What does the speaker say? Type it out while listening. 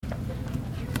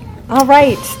All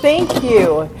right, thank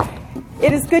you.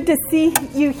 It is good to see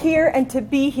you here and to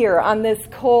be here on this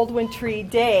cold, wintry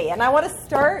day. And I want to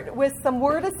start with some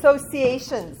word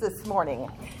associations this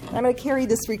morning. I'm going to carry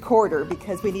this recorder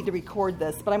because we need to record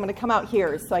this, but I'm going to come out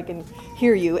here so I can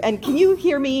hear you. And can you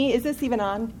hear me? Is this even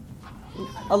on?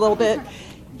 A little bit?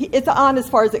 It's on as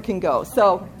far as it can go,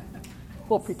 so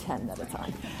we'll pretend that it's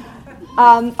on.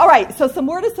 All right, so some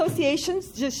word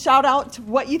associations. Just shout out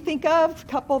what you think of.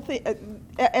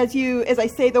 As I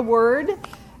say the word,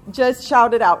 just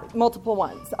shout it out, multiple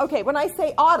ones. Okay, when I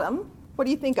say autumn, what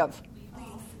do you think of?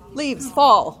 Leaves,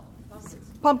 fall,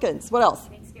 pumpkins. What else?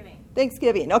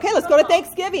 Thanksgiving. Okay, let's go to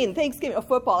Thanksgiving. Oh,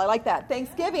 football. I like that.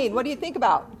 Thanksgiving. What do you think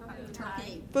about?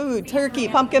 Turkey. Food, turkey,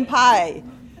 pumpkin pie.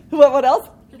 What else?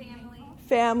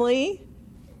 Family.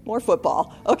 More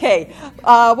football. Okay.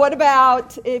 What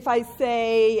about if I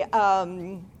say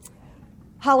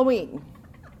Halloween?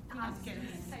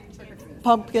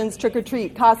 Pumpkins, trick or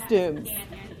treat, costumes,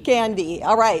 candy.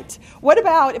 All right. What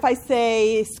about if I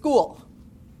say school?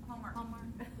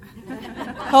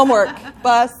 Homework.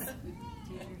 Bus.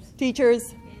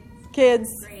 Teachers. Kids.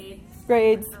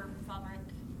 Grades.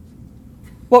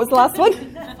 What was the last one?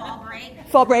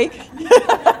 Fall break.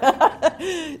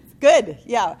 Good.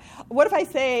 Yeah. What if I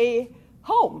say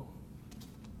home?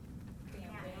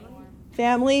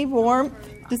 Family, warmth.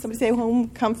 Did somebody say home,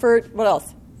 comfort? What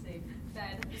else?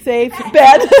 Safe.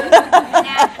 Bed.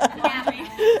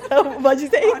 What'd you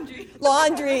say?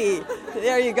 Laundry.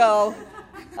 There you go.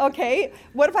 Okay.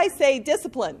 What if I say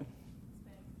discipline?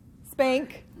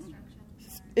 Spank.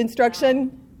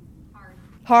 Instruction.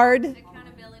 Hard.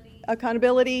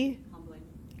 Accountability.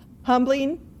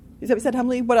 Humbling. Is that what we said?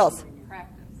 Humbling. What else?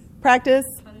 Practice.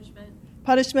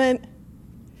 Punishment.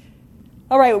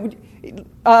 All right.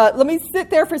 Let me sit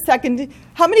there for a second.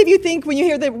 How many of you think when you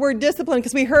hear the word discipline,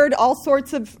 because we heard all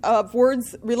sorts of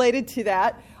words related to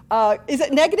that, is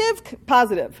it negative,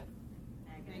 positive?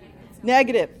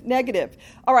 Negative.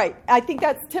 All right. I think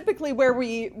that's typically where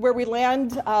we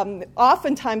land.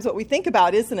 Oftentimes, what we think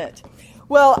about, isn't it?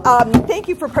 Well, thank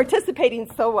you for participating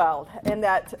so well in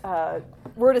that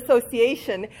word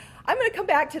association. I'm going to come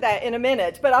back to that in a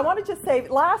minute, but I want to just say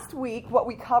last week what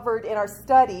we covered in our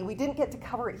study, we didn't get to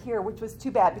cover it here, which was too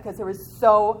bad because there was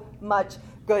so much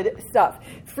good stuff.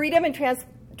 Freedom and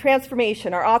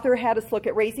transformation. Our author had us look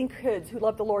at raising kids who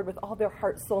love the Lord with all their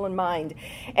heart, soul, and mind.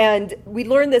 And we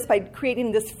learned this by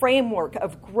creating this framework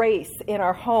of grace in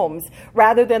our homes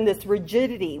rather than this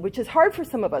rigidity, which is hard for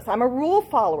some of us. I'm a rule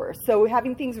follower, so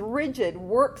having things rigid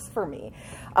works for me.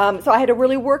 So I had to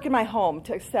really work in my home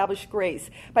to establish grace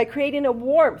by creating a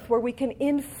warmth where we can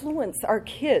influence our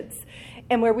kids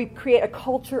and where we create a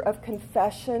culture of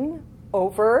confession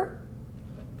over,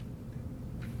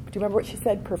 do you remember what she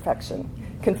said? Perfection.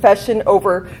 Confession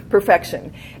over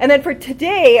perfection. And then for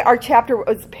today, our chapter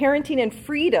was parenting and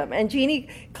freedom. And Jeannie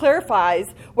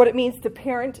clarifies what it means to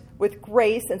parent with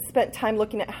grace and spent time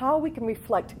looking at how we can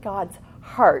reflect God's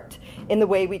heart in the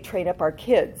way we train up our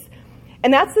kids.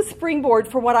 And that's the springboard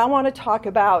for what I want to talk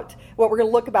about, what we're going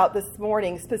to look about this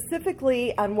morning,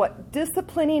 specifically on what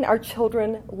disciplining our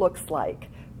children looks like.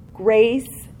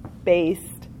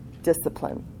 Grace-based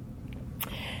discipline.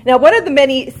 Now, one of the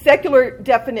many secular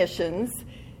definitions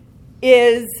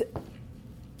is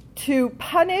to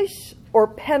punish or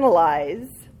penalize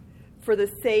for the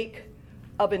sake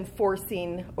of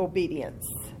enforcing obedience.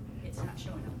 It's not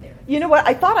showing up there. You know what?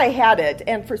 I thought I had it,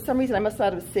 and for some reason I must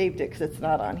not have saved it because it's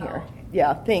not on here. Oh, okay.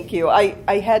 Yeah, thank you. I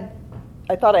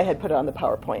thought I had put it on the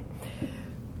PowerPoint.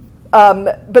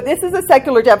 But this is a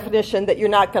secular definition that you're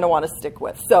not going to want to stick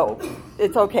with, so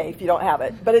it's okay if you don't have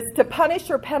it. But it's to punish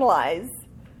or penalize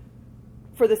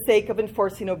for the sake of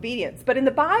enforcing obedience. But in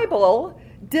the Bible,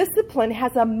 discipline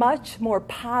has a much more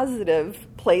positive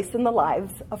place in the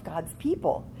lives of God's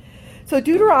people. So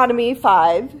Deuteronomy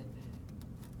 5,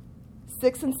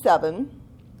 6, and 7.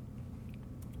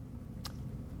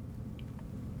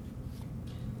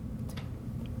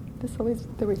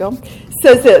 There we go.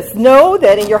 Says this, know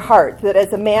that in your heart that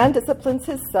as a man disciplines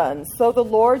his son, so the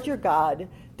Lord your God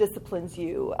disciplines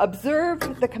you.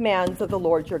 Observe the commands of the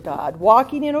Lord your God,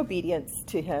 walking in obedience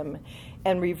to him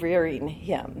and revering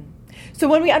him. So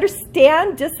when we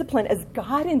understand discipline as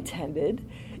God intended,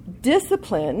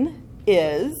 discipline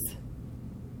is,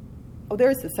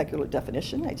 there's the secular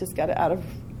definition. I just got it out of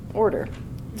order.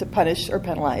 To punish or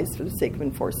penalize for the sake of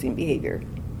enforcing behavior.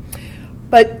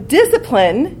 But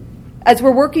discipline, as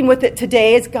we're working with it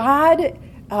today, as God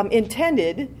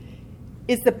intended,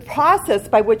 is the process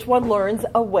by which one learns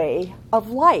a way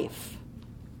of life.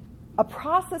 a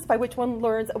process by which one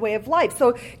learns a way of life.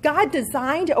 So God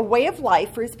designed a way of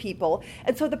life for his people,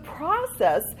 and so the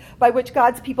process by which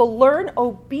God's people learn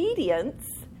obedience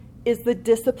is the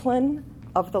discipline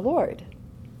of the Lord.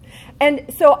 And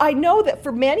so I know that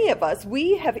for many of us,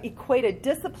 we have equated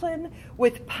discipline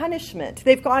with punishment.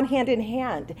 They've gone hand in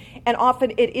hand, and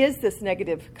often it is this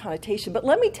negative connotation. But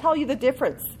let me tell you the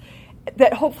difference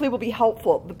that hopefully will be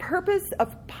helpful. The purpose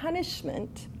of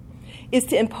punishment is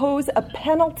to impose a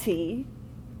penalty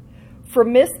for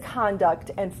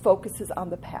misconduct and focuses on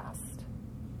the past.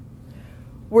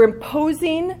 We're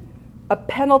imposing a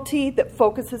penalty that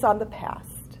focuses on the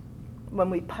past when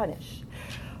we punish.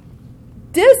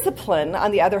 Discipline,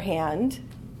 on the other hand,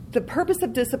 the purpose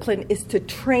of discipline is to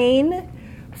train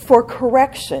for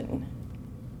correction.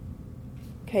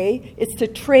 Okay? It's to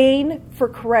train for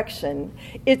correction.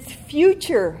 It's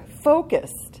future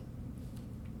focused.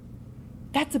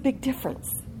 That's a big difference.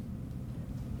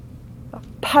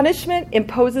 Punishment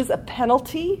imposes a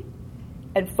penalty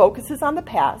and focuses on the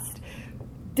past.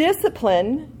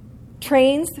 Discipline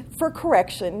trains for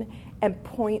correction and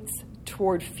points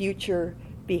toward future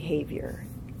behavior.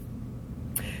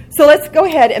 So let's go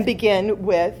ahead and begin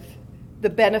with the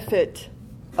benefit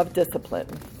of discipline.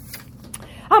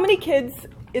 How many kids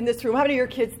in this room, how many of your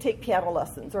kids take piano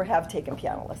lessons or have taken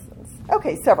piano lessons?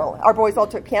 Okay, several. Our boys all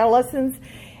took piano lessons.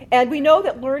 And we know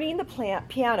that learning the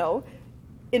piano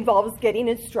involves getting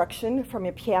instruction from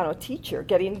a piano teacher,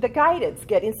 getting the guidance,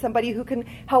 getting somebody who can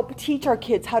help teach our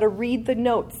kids how to read the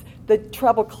notes, the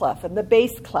treble clef and the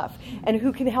bass clef, and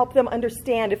who can help them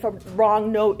understand if a wrong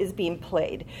note is being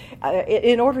played,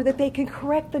 in order that they can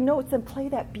correct the notes and play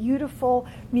that beautiful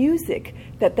music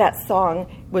that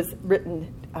song was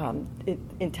written,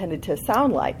 intended to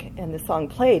sound like, and the song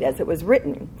played as it was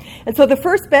written. And so the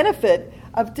first benefit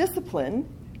of discipline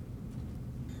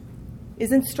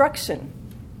is instruction.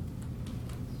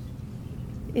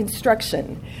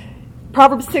 Instruction.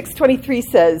 Proverbs 6:23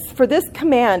 says, "For this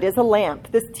command is a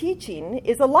lamp, this teaching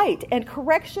is a light, and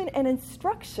correction and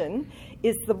instruction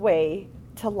is the way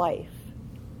to life."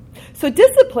 So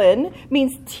discipline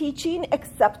means teaching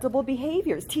acceptable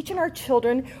behaviors, teaching our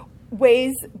children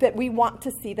ways that we want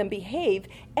to see them behave,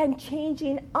 and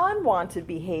changing unwanted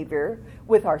behavior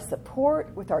with our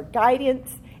support, with our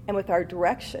guidance, and with our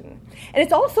direction. And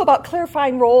it's also about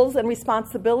clarifying roles and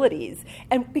responsibilities.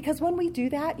 And because when we do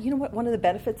that, you know what one of the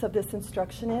benefits of this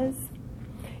instruction is?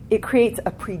 It creates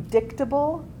a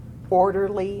predictable,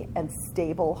 orderly, and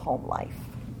stable home life.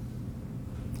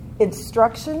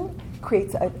 Instruction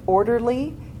creates an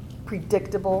orderly,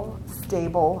 predictable,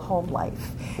 stable home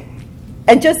life.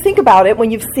 And just think about it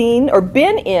when you've seen or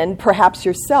been in, perhaps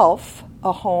yourself,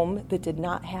 a home that did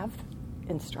not have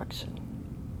instruction.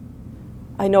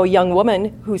 I know a young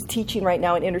woman who's teaching right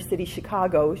now in inner city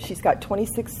Chicago. She's got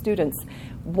 26 students.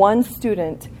 One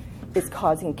student is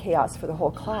causing chaos for the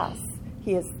whole class.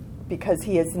 Because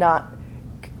he does not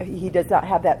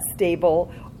have that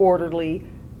stable, orderly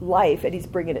life, and he's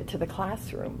bringing it to the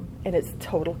classroom, and it's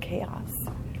total chaos.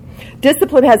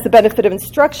 Discipline has the benefit of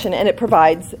instruction, and it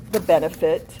provides the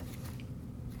benefit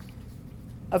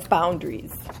of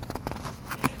boundaries.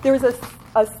 There was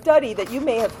a study that you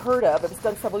may have heard of. It was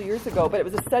done several years ago, but it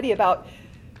was a study about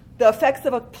the effects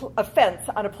of a fence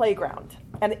on a playground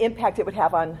and the impact it would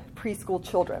have on preschool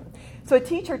children. So a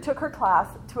teacher took her class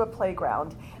to a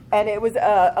playground, and it was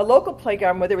a local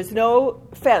playground where there was no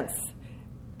fence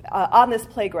on this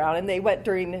playground, and they went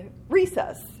during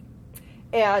recess.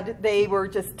 And they were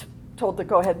just told to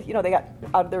go ahead. You know, they got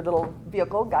out of their little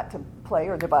vehicle, got to play,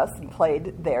 or their bus, and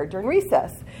played there during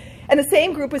recess. And the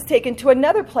same group was taken to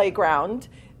another playground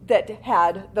that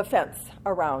had the fence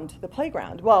around the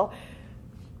playground. Well,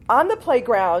 on the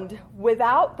playground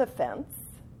without the fence,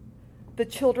 the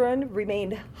children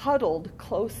remained huddled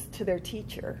close to their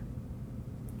teacher.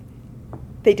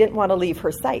 They didn't want to leave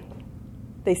her sight.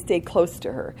 They stayed close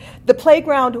to her. The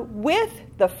playground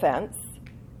with the fence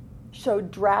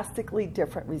showed drastically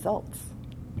different results.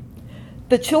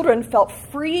 The children felt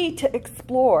free to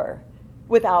explore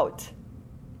with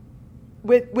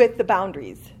the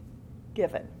boundaries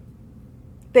given.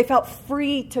 They felt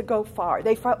free to go far.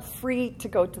 They felt free to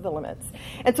go to the limits.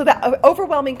 And so the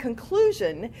overwhelming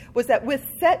conclusion was that with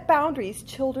set boundaries,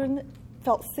 children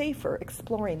felt safer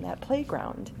exploring that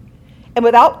playground. And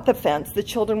without the fence, the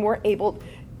children weren't able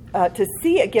to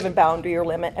see a given boundary or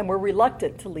limit and were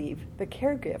reluctant to leave the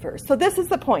caregiver. So this is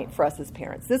the point for us as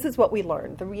parents. This is what we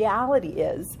learned. The reality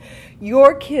is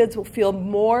your kids will feel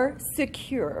more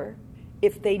secure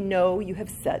if they know you have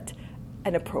set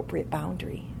an appropriate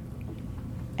boundary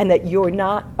and that you're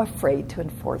not afraid to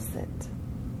enforce it.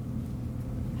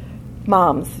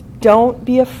 Moms, don't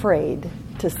be afraid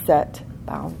to set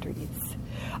boundaries.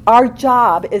 Our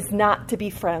job is not to be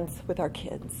friends with our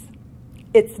kids.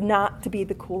 It's not to be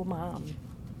the cool mom,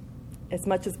 as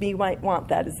much as we might want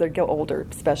that as they get older,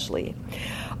 especially.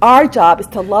 Our job is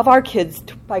to love our kids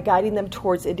by guiding them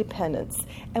towards independence,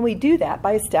 and we do that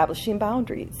by establishing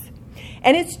boundaries.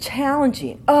 And it's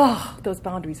challenging. Oh, those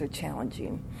boundaries are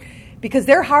challenging because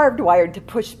they're hardwired to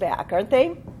push back, aren't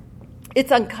they?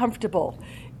 It's uncomfortable.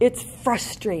 It's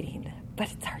frustrating,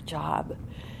 but it's our job.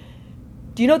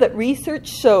 Do you know that research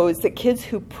shows that kids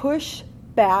who push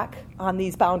back on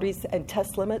these boundaries and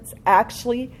test limits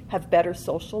actually have better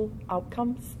social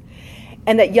outcomes?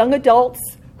 And that young adults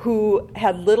who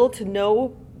had little to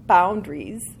no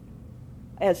boundaries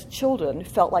as children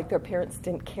felt like their parents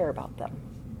didn't care about them.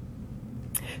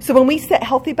 So when we set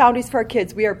healthy boundaries for our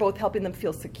kids, we are both helping them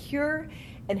feel secure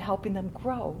and helping them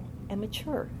grow and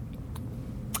mature.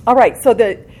 All right, so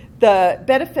the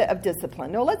benefit of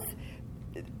discipline. No,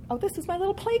 this is my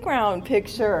little playground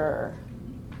picture.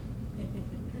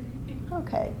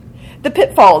 Okay. The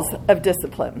pitfalls of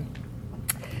discipline.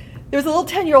 There was a little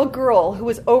 10-year-old girl who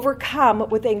was overcome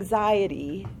with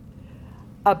anxiety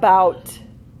about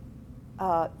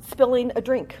spilling a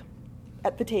drink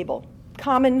at the table.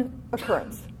 Common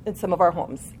occurrence in some of our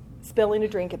homes, spilling a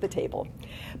drink at the table.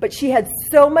 But she had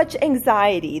so much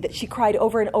anxiety that she cried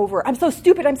over and over, "I'm so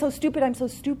stupid, I'm so stupid, I'm so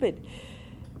stupid."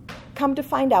 Come to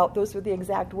find out, those were the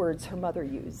exact words her mother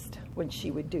used when she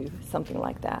would do something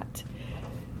like that.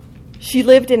 She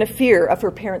lived in a fear of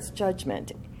her parents'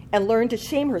 judgment and learned to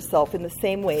shame herself in the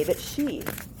same way that she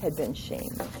had been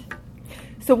shamed.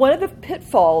 So one of the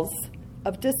pitfalls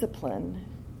of discipline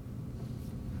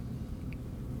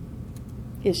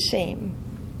is shame.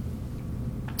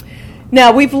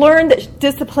 Now, we've learned that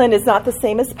discipline is not the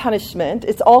same as punishment.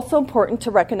 It's also important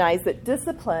to recognize that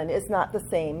discipline is not the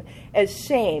same as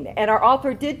shame. And our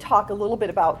author did talk a little bit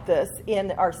about this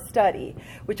in our study,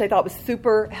 which I thought was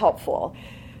super helpful.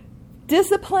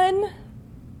 Discipline,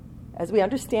 as we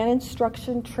understand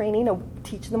instruction, training,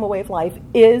 teaching them a way of life,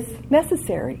 is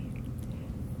necessary.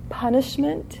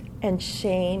 Punishment and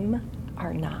shame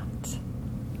are not.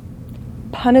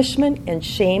 Punishment and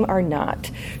shame are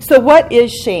not. So what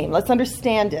is shame? Let's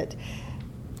understand it.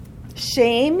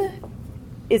 Shame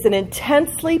is an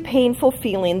intensely painful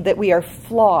feeling that we are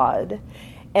flawed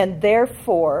and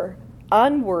therefore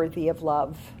unworthy of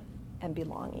love and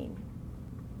belonging.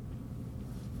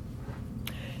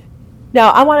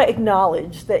 Now, I want to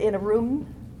acknowledge that in a room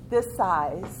this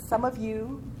size, some of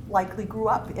you likely grew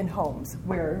up in homes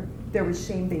where there was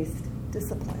shame-based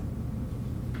discipline.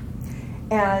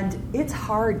 And it's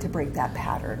hard to break that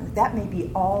pattern. That may be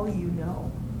all you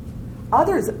know.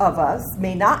 Others of us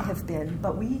may not have been,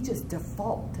 but we just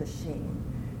default to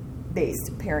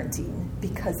shame-based parenting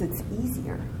because it's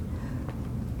easier.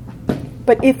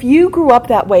 But if you grew up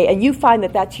that way and you find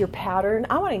that that's your pattern,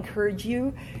 I want to encourage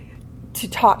you to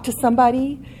talk to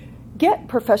somebody. Get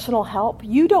professional help.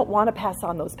 You don't want to pass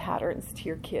on those patterns to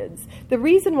your kids. The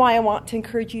reason why I want to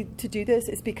encourage you to do this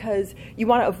is because you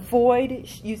want to avoid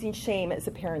using shame as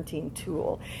a parenting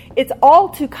tool. It's all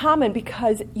too common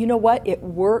because, you know what? It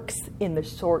works in the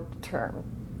short term.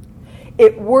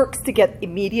 It works to get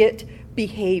immediate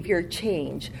behavior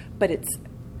change, but it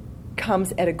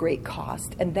comes at a great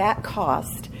cost. And that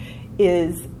cost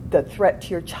is the threat to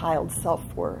your child's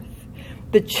self-worth.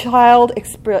 The child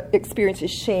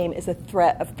experiences shame as a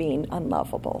threat of being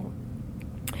unlovable.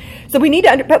 So we need to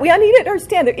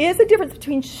understand there is a difference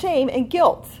between shame and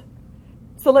guilt.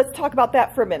 So let's talk about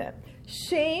that for a minute.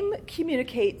 Shame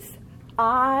communicates,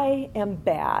 I am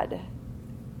bad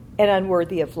and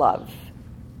unworthy of love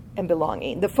and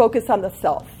belonging. The focus on the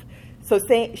self. So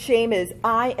shame is,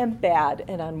 I am bad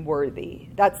and unworthy.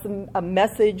 That's a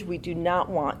message we do not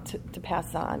want to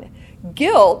pass on.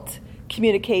 Guilt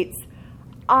communicates,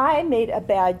 I made a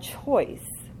bad choice.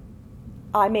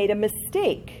 I made a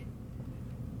mistake.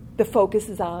 The focus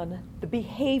is on the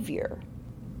behavior.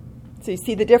 So you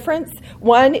see the difference?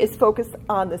 One is focused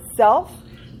on the self,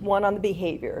 one on the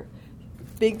behavior.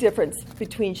 Big difference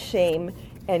between shame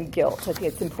and guilt. I think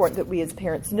it's important that we as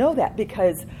parents know that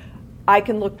because I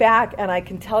can look back and I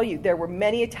can tell you there were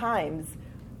many times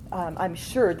I'm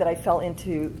sure that I fell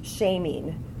into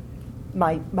shaming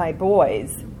my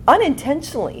boys.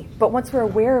 Unintentionally, but once we're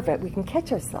aware of it, we can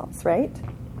catch ourselves, right?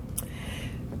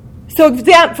 So,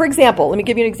 for example, let me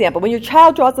give you an example. When your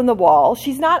child draws on the wall,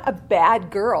 she's not a bad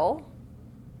girl.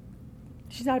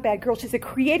 She's not a bad girl. She's a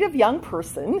creative young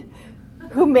person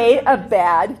who made a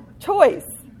bad choice.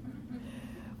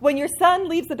 When your son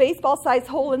leaves a baseball-sized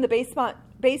hole in the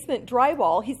basement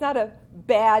drywall, he's not a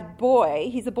bad boy.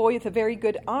 He's a boy with a very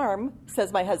good arm,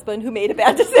 says my husband, who made a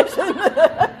bad decision.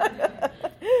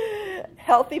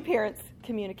 Healthy parents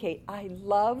communicate, I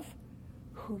love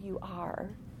who you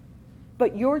are,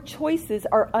 but your choices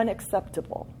are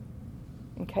unacceptable.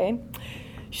 Okay?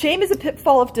 Shame is a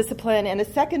pitfall of discipline, and a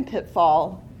second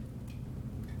pitfall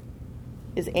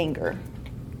is anger.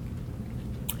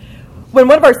 When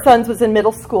one of our sons was in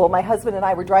middle school, my husband and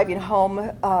I were driving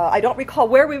home. I don't recall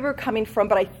where we were coming from,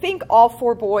 but I think all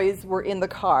 4 boys were in the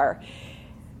car.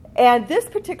 And this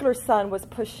particular son was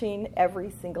pushing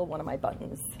every single one of my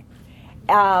buttons.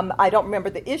 I don't remember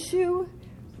the issue,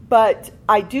 but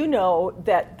I do know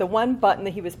that the one button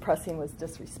that he was pressing was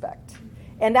disrespect.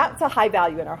 And that's a high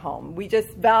value in our home. We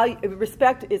just value,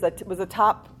 respect was a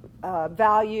top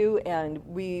value, and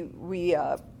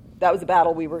that was a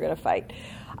battle we were going to fight.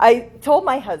 I told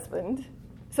my husband,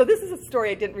 so this is a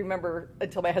story I didn't remember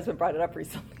until my husband brought it up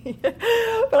recently,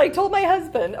 but I told my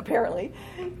husband, apparently,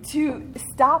 to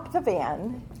stop the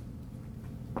van,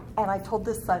 and I told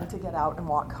this son to get out and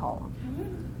walk home.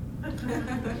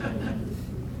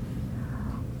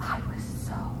 I was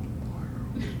so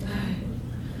bored.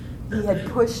 He had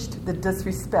pushed the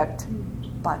disrespect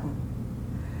button.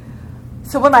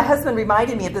 So when my husband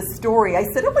reminded me of this story, I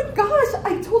said, oh my gosh,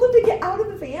 I told him to get out of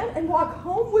the van and walk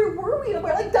home. Where were we?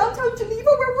 We're like downtown Geneva.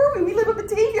 Where were we? We live in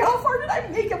Batavia. How far did I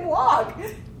make him walk?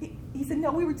 He said,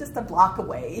 no, we were just a block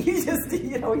away. He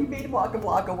made him walk a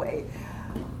block away.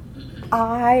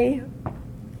 I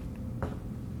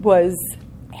was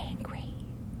angry.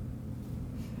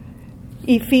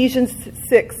 Ephesians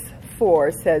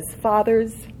 6:4 says,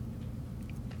 fathers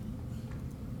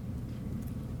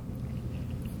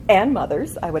and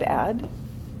mothers, I would add,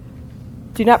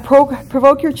 do not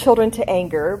provoke your children to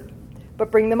anger,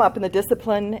 but bring them up in the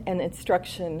discipline and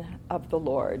instruction of the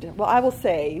Lord. Well, I will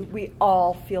say we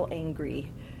all feel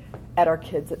angry at our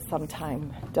kids at some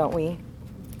time, don't we,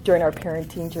 during our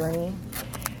parenting journey?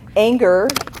 Anger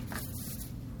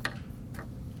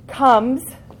comes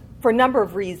for a number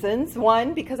of reasons.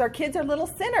 One, because our kids are little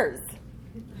sinners.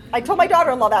 I told my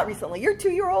daughter-in-law that recently. Your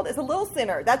 2-year-old is a little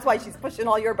sinner. That's why she's pushing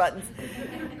all your buttons.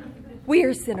 We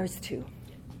are sinners too.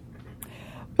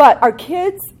 But our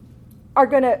kids are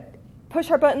going to push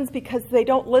our buttons because they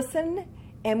don't listen,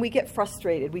 and we get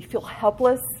frustrated. We feel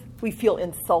helpless. We feel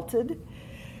insulted.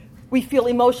 We feel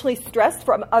emotionally stressed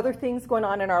from other things going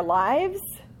on in our lives.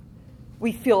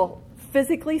 We feel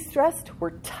physically stressed.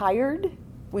 We're tired.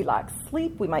 We lack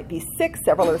sleep. We might be sick.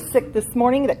 Several are sick this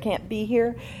morning that can't be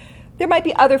here. There might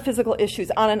be other physical issues,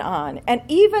 on and on. And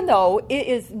even though it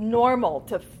is normal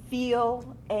to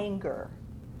feel anger,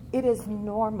 it is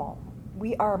normal.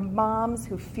 We are moms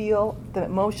who feel the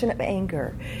emotion of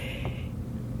anger.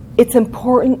 It's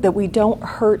important that we don't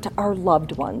hurt our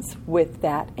loved ones with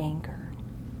that anger.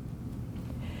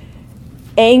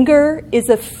 Anger is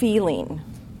a feeling.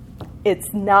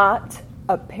 It's not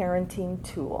a parenting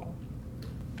tool.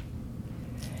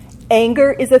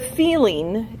 Anger is a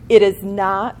feeling. It is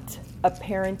not a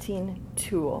parenting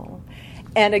tool.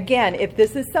 And again, if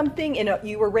this is something,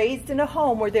 you were raised in a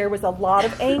home where there was a lot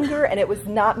of anger and it was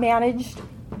not managed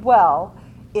well,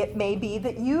 it may be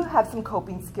that you have some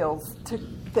coping skills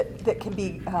that can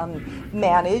be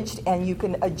managed, and you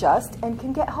can adjust and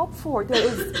can get help for.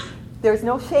 There's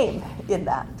no shame in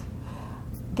that.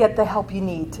 Get the help you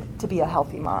need to be a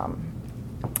healthy mom.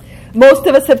 Most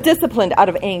of us have disciplined out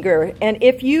of anger, and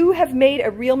if you have made a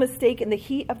real mistake in the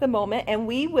heat of the moment, and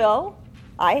we will,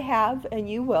 I have, and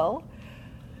you will,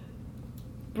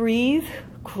 breathe,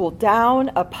 cool down,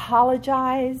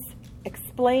 apologize,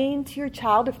 explain to your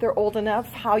child, if they're old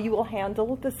enough, how you will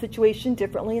handle the situation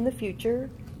differently in the future,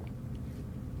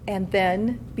 and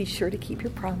then be sure to keep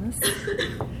your promise.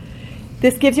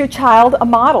 This gives your child a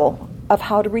model of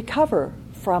how to recover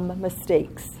from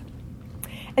mistakes.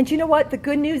 And you know what? The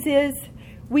good news is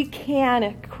we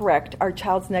can correct our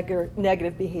child's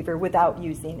negative behavior without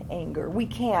using anger. We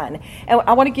can. And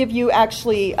I want to give you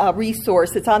actually a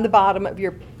resource. It's on the bottom of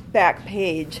your back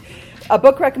page. A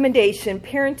book recommendation,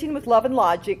 Parenting with Love and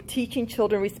Logic, Teaching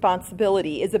Children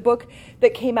Responsibility, is a book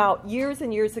that came out years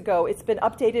and years ago. It's been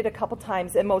updated a couple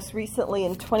times, and most recently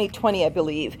in 2020, I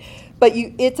believe. But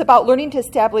it's about learning to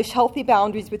establish healthy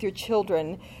boundaries with your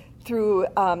children through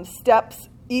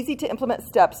easy to implement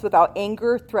steps without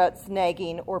anger, threats,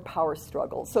 nagging, or power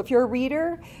struggles. So if you're a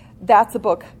reader, that's a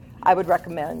book I would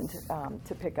recommend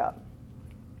to pick up.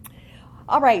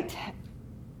 All right.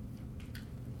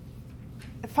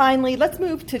 Finally, let's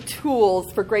move to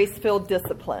tools for grace-filled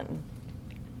discipline.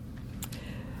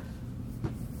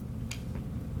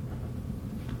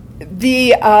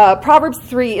 The Proverbs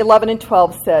 3:11 and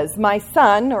 12 says, "My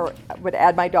son," or I would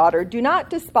add my daughter, "do not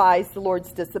despise the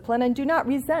Lord's discipline and do not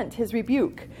resent his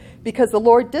rebuke, because the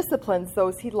Lord disciplines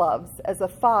those he loves as a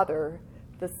father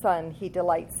the son he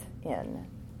delights in."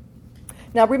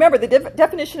 Now remember, the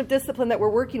definition of discipline that we're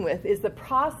working with is the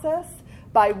process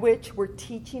by which we're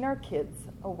teaching our kids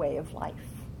a way of life.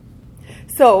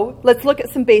 So let's look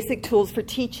at some basic tools for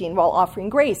teaching while offering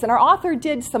grace. And our author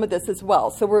did some of this as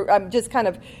well. So I'm just kind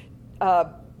of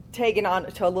tagging on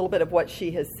to a little bit of what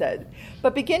she has said.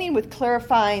 But beginning with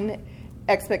clarifying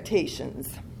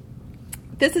expectations.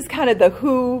 This is kind of the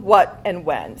who, what, and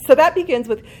when. So that begins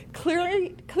with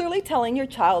clearly telling your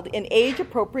child in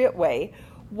age-appropriate way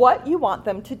what you want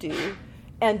them to do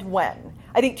and when.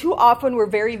 I think too often we're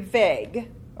very vague,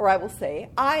 or I will say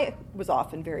I was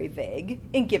often very vague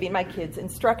in giving my kids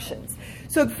instructions.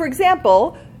 So, for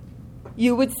example,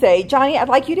 you would say, "Johnny, I'd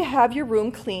like you to have your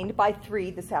room cleaned by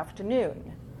 3 this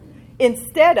afternoon."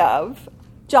 Instead of,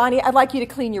 "Johnny, I'd like you to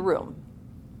clean your room."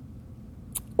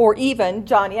 Or even,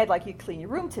 "Johnny, I'd like you to clean your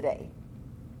room today."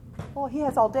 Well, he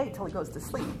has all day till he goes to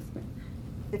sleep,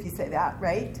 if you say that,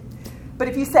 right? But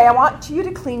if you say, "I want you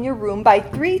to clean your room by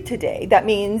 3 today," that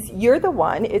means you're the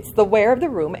one, it's the where of the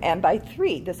room, and by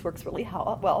 3. This works really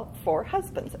well for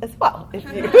husbands as well.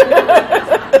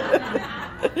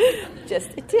 Just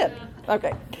a tip.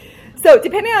 Okay. So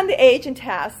depending on the age and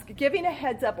task, giving a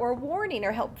heads up or a warning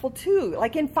are helpful too.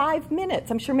 Like in 5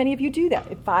 minutes. I'm sure many of you do that.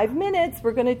 In 5 minutes,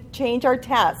 we're going to change our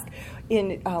task.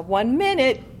 In 1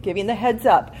 minute, giving the heads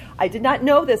up. I did not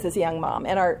know this as a young mom,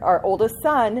 and our oldest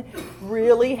son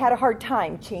really had a hard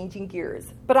time changing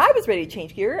gears. But I was ready to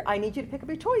change gear. "I need you to pick up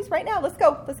your toys right now. Let's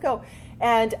go.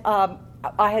 And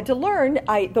I had to learn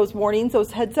those warnings,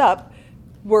 those heads up,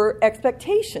 were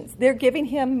expectations. They're giving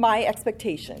him my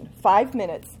expectation. 5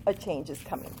 minutes, a change is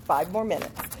coming. 5 more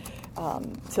minutes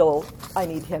till I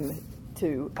need him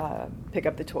to pick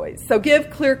up the toys. So give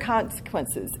clear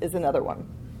consequences is another one.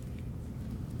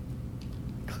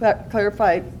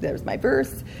 Clarify, there's my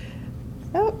verse.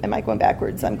 Oh, am I going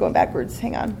backwards? I'm going backwards.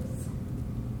 Hang on.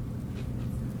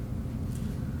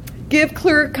 Give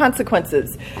clear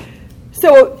consequences.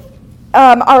 So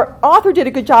our author did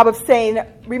a good job of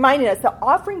reminding us that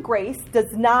offering grace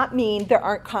does not mean there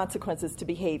aren't consequences to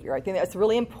behavior. I think that's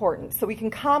really important. So we can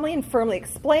calmly and firmly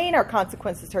explain our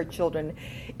consequences to our children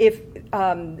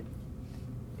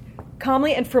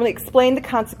calmly and firmly explain the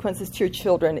consequences to your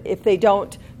children if they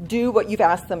don't do what you've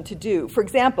asked them to do. For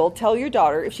example, tell your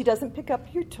daughter if she doesn't pick up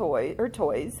your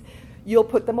toys, you'll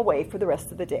put them away for the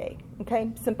rest of the day. Okay?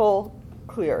 Simple,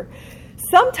 clear.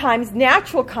 Sometimes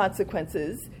natural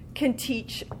consequences can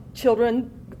teach children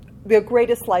the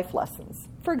greatest life lessons.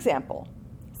 For example,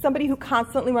 somebody who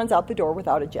constantly runs out the door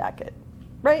without a jacket,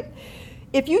 right?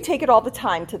 If you take it all the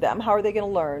time to them, how are they going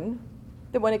to learn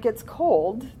that when it gets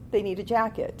cold, they need a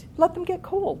jacket? Let them get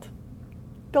cold.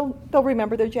 They'll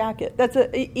remember their jacket. That's an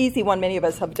easy one many of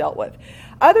us have dealt with.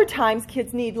 Other times,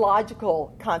 kids need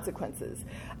logical consequences.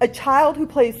 A child who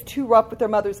plays too rough with their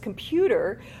mother's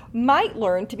computer might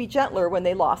learn to be gentler when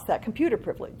they lost that computer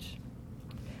privilege.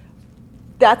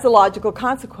 That's a logical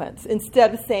consequence.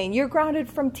 Instead of saying, "You're grounded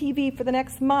from TV for the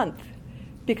next month,"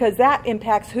 because that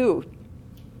impacts who?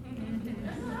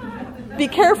 Be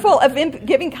careful of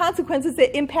giving consequences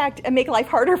that impact and make life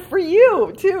harder for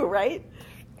you, too, right?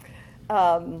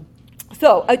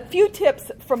 So a few tips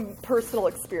from personal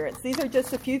experience. These are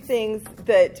just a few things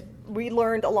that we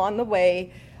learned along the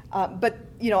way, but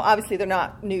obviously they're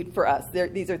not new for us.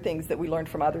 These are things that we learned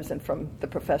from others and from the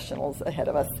professionals ahead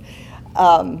of us.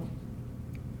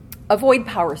 Avoid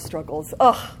power struggles.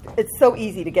 It's so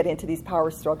easy to get into these power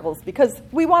struggles because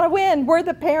we want to win. We're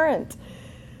the parent.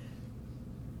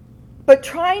 But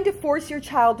trying to force your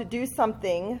child to do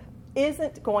something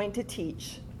isn't going to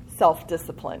teach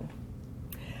self-discipline.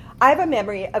 I have a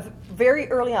memory of very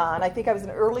early on, I think I was in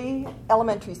early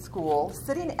elementary school,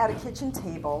 sitting at a kitchen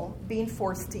table being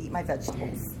forced to eat my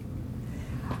vegetables.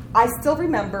 I still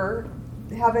remember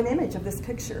have an image of this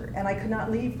picture, and I could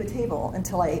not leave the table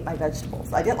until I ate my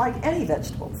vegetables. I didn't like any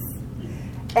vegetables.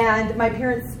 And my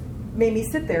parents made me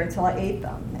sit there until I ate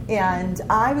them. And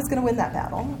I was going to win that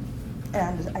battle.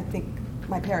 And I think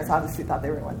my parents obviously thought they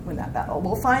were going to win that battle.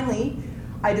 Well, finally,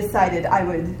 I decided I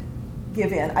would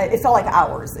give in. It felt like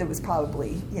hours. It was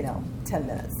probably, 10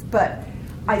 minutes. But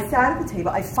I sat at the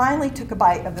table. I finally took a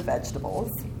bite of the vegetables.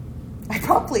 I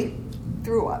probably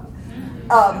threw up.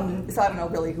 So I don't know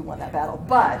really who won that battle.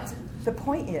 But the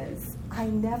point is, I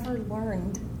never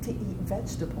learned to eat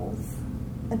vegetables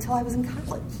until I was in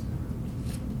college.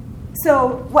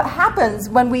 So what happens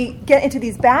when we get into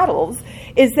these battles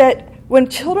is that When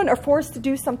children are forced to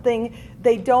do something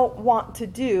they don't want to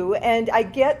do, and I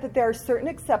get that there are certain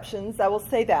exceptions, I will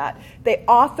say that, they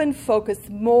often focus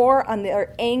more on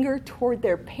their anger toward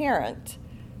their parent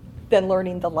than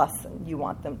learning the lesson you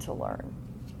want them to learn.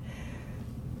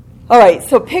 All right,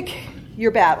 so pick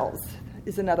your battles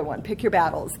is another one. Pick your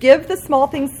battles. Give the small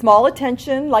things small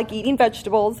attention, like eating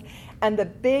vegetables, and the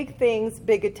big things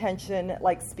big attention,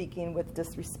 like speaking with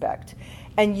disrespect.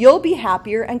 And you'll be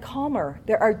happier and calmer.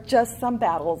 There are just some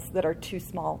battles that are too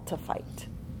small to fight,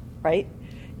 right?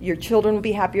 Your children will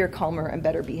be happier, calmer, and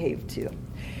better behaved too.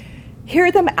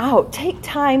 Hear them out. Take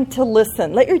time to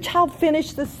listen. Let your child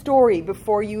finish the story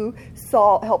before you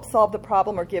help solve the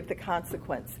problem or give the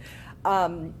consequence.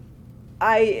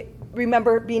 I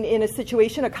remember being in a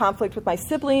situation, a conflict with my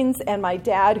siblings and my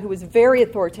dad, who was very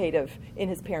authoritative in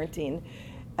his parenting.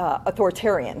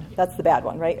 Authoritarian, that's the bad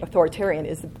one, right?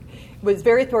 Was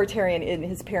very authoritarian in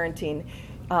his parenting.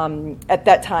 At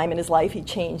that time in his life, he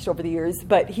changed over the years,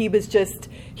 but he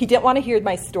didn't want to hear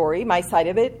my story, my side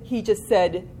of it. He just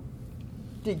said,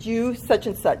 did you such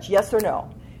and such, yes or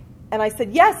no? And I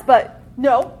said, yes, but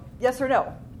no, yes or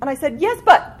no? And I said, yes,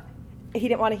 but. He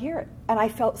didn't want to hear it. And I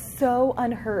felt so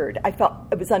unheard. I felt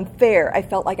it was unfair. I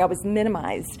felt like I was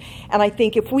minimized. And I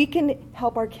think if we can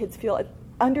help our kids feel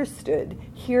understood,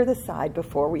 hear the side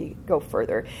before we go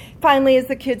further. Finally, as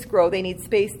the kids grow, they need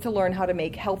space to learn how to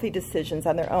make healthy decisions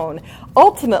on their own.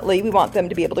 Ultimately, we want them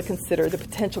to be able to consider the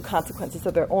potential consequences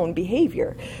of their own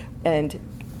behavior and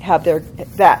have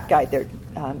that guide their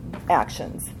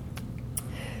actions.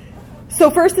 So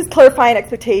first is clarifying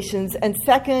expectations, and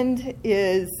second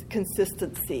is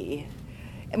consistency.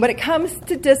 And when it comes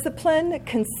to discipline,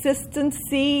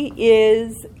 consistency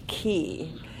is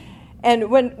key.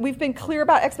 And when we've been clear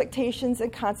about expectations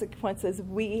and consequences,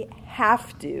 we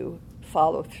have to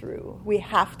follow through. We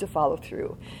have to follow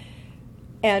through.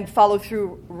 And follow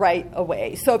through right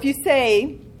away. So if you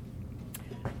say,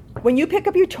 when you pick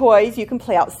up your toys, you can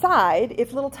play outside.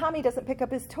 If little Tommy doesn't pick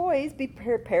up his toys, be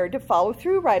prepared to follow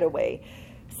through right away.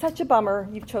 Such a bummer,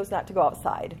 you've chose not to go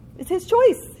outside. It's his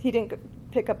choice. He didn't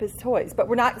pick up his toys. But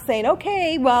we're not saying,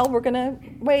 okay, well, we're going to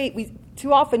wait.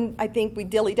 Too often, I think, we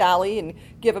dilly-dally and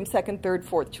give them second, third,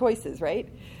 fourth choices, right?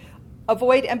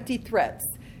 Avoid empty threats.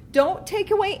 Don't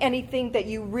take away anything that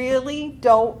you really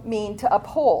don't mean to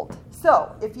uphold.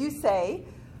 So if you say,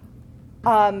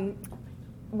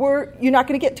 you're not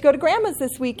going to get to go to Grandma's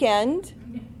this weekend,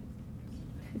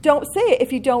 don't say it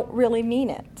if you don't really mean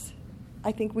it.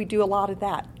 I think we do a lot of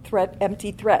that,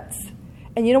 empty threats.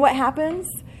 And you know what happens?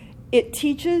 It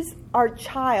teaches our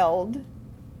child,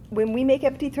 when we make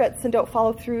empty threats and don't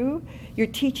follow through, you're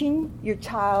teaching your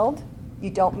child you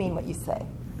don't mean what you say.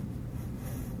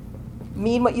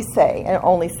 Mean what you say and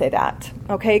only say that.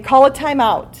 Okay, call a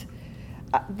timeout.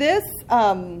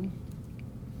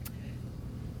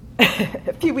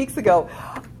 A few weeks ago,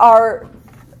 our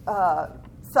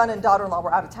son and daughter-in-law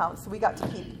were out of town, so we got to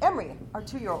keep Emery, our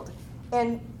 2-year-old.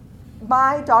 And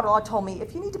my daughter-in-law told me,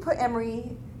 if you need to put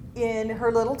Emery in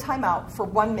her little timeout for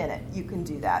 1 minute, you can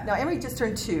do that. Now, Emery just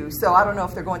turned 2, so I don't know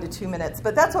if they're going to 2 minutes,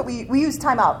 but that's what we use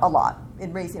timeout a lot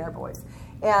in raising our boys.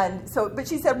 And so, but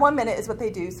she said 1 minute is what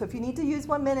they do. So if you need to use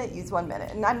 1 minute, use 1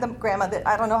 minute. And I'm the grandma that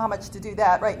I don't know how much to do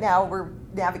that right now. We're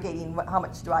navigating how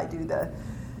much do I do the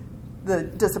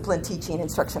discipline teaching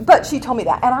instruction. But she told me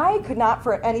that. And I could not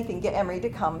for anything get Emery to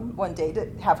come one day to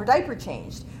have her diaper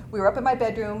changed. We were up in my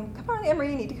bedroom. Come on,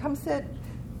 Emery, you need to come sit,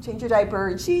 change your diaper.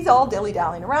 And she's all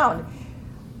dilly-dallying around.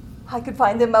 I could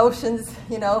find the emotions,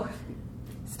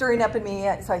 stirring up in me.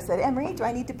 So I said, Emery, do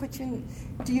I need to put you in,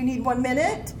 do you need 1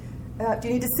 minute? Do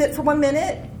you need to sit for 1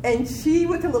 minute? And she,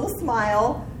 with a little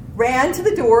smile, ran to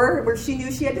the door where she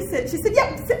knew she had to sit. She said,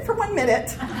 yep, sit for 1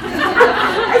 minute.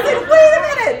 I said, wait a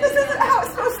minute, this isn't how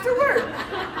it's supposed to work.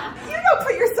 You don't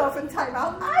put yourself in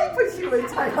timeout. I put you in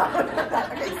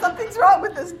timeout. Okay, something's wrong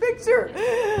with this picture.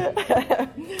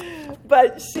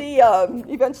 But she,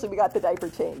 eventually we got the diaper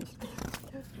changed.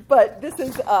 But this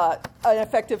is an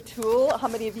effective tool. How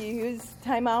many of you use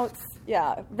timeouts?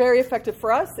 Yeah, very effective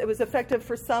for us. It was effective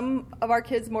for some of our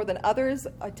kids more than others.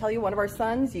 I tell you, one of our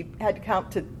sons, you had to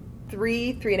count to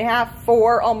 3, 3.5,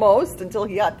 4 almost until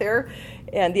he got there.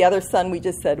 And the other son, we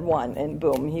just said 1, and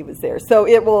boom, he was there. So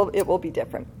it will be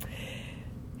different.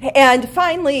 And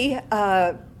finally,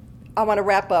 I want to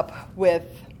wrap up with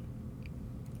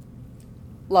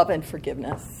love and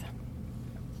forgiveness.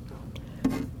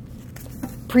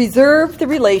 Preserve the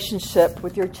relationship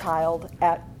with your child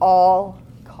at all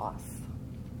costs.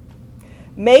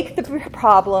 Make the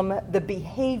problem the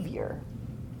behavior,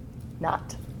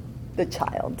 not the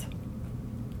child.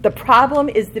 The problem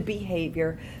is the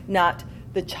behavior, not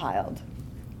the child.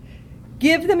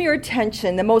 Give them your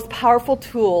attention. The most powerful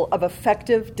tool of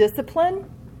effective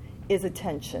discipline is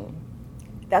attention.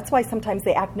 That's why sometimes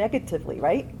they act negatively,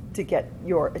 right? To get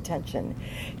your attention.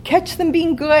 Catch them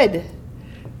being good.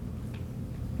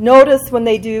 Notice when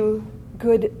they do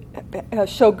good,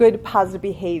 show good positive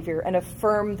behavior, and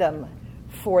affirm them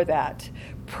for that.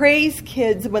 Praise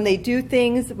kids when they do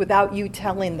things without you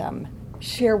telling them.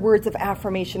 Share words of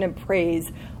affirmation and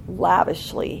praise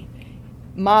lavishly.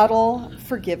 Model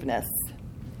forgiveness.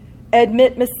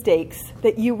 Admit mistakes,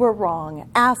 that you were wrong.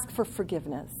 Ask for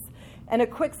forgiveness. And a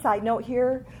quick side note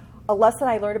here, a lesson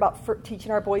I learned about teaching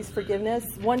our boys forgiveness.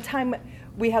 One time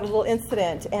we had a little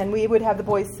incident, and we would have the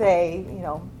boys say,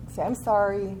 I'm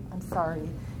sorry.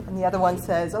 And the other one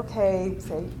says, okay,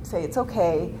 say it's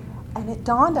okay. And it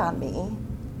dawned on me,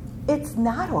 it's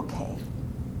not okay.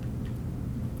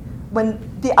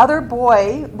 When the other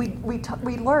boy, we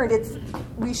learned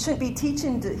we shouldn't be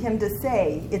teaching him to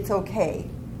say it's okay.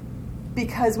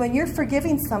 Because when you're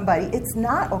forgiving somebody, it's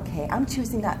not okay. I'm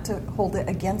choosing not to hold it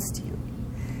against you.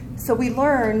 So we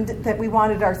learned that we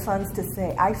wanted our sons to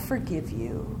say, I forgive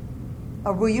you.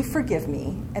 Or will you forgive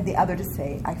me? And the other to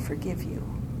say, I forgive you.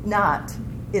 Not,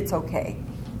 it's okay.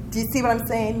 Do you see what I'm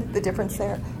saying? The difference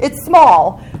there? It's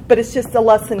small, but it's just a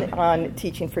lesson on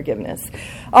teaching forgiveness.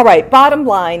 All right, bottom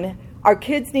line, our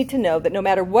kids need to know that no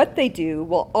matter what they do,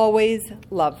 we'll always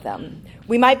love them.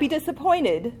 We might be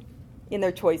disappointed in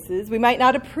their choices. We might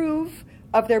not approve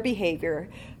of their behavior,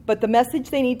 but the message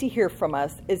they need to hear from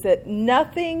us is that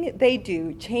nothing they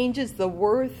do changes the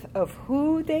worth of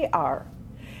who they are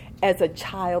as a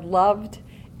child loved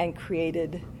and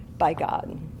created by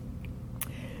God.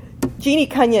 Jeannie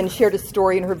Cunyon shared a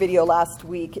story in her video last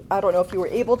week. I don't know if you were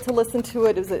able to listen to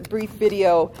it. It was a brief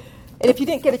video. And if you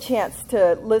didn't get a chance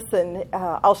to listen,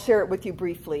 I'll share it with you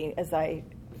briefly as I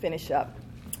finish up.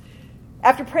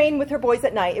 After praying with her boys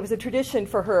at night, it was a tradition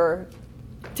for her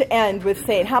to end with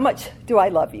saying, how much do I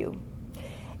love you?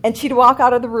 And she'd walk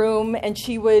out of the room and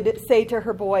she would say to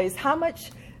her boys, how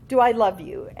much do I love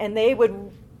you? And they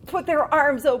would put their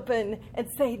arms open and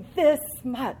say, this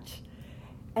much.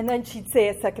 And then she'd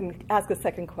ask a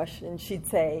second question. She'd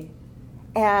say,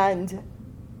 and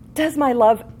does my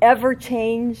love ever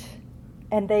change?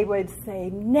 And they would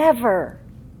say, never.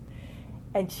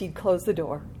 And she'd close the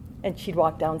door and she'd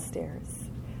walk downstairs.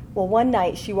 Well, one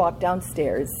night she walked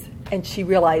downstairs and she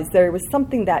realized there was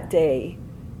something that day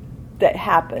that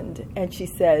happened. And she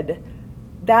said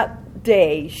that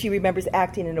day she remembers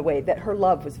acting in a way that her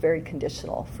love was very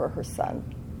conditional for her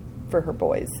son, for her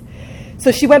boys.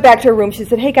 So she went back to her room. She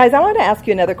said, hey, guys, I want to ask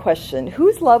you another question.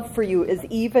 Whose love for you is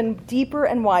even deeper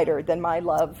and wider than my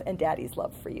love and Daddy's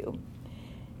love for you?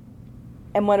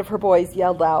 And one of her boys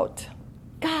yelled out,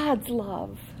 God's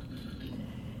love.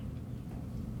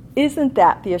 Isn't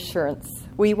that the assurance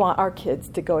we want our kids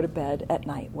to go to bed at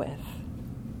night with?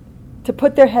 To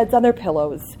put their heads on their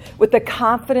pillows with the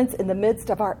confidence in the midst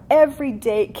of our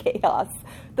everyday chaos,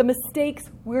 the mistakes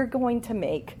we're going to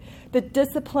make, the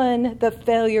discipline, the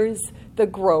failures, the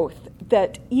growth,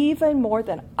 that even more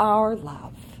than our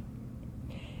love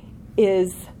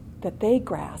is that they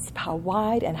grasp how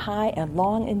wide and high and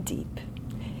long and deep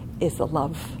is the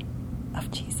love of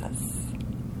Jesus.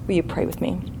 Will you pray with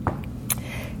me?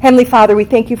 Heavenly Father, we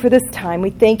thank you for this time. We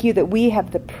thank you that we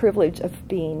have the privilege of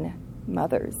being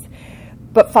mothers.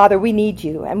 But Father, we need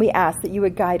you, and we ask that you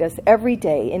would guide us every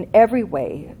day in every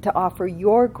way to offer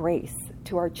your grace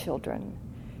to our children.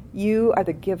 You are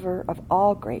the giver of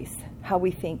all grace. How we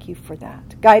thank you for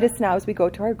that. Guide us now as we go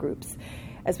to our groups,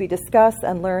 as we discuss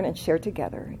and learn and share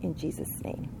together. In Jesus'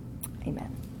 name,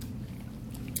 amen.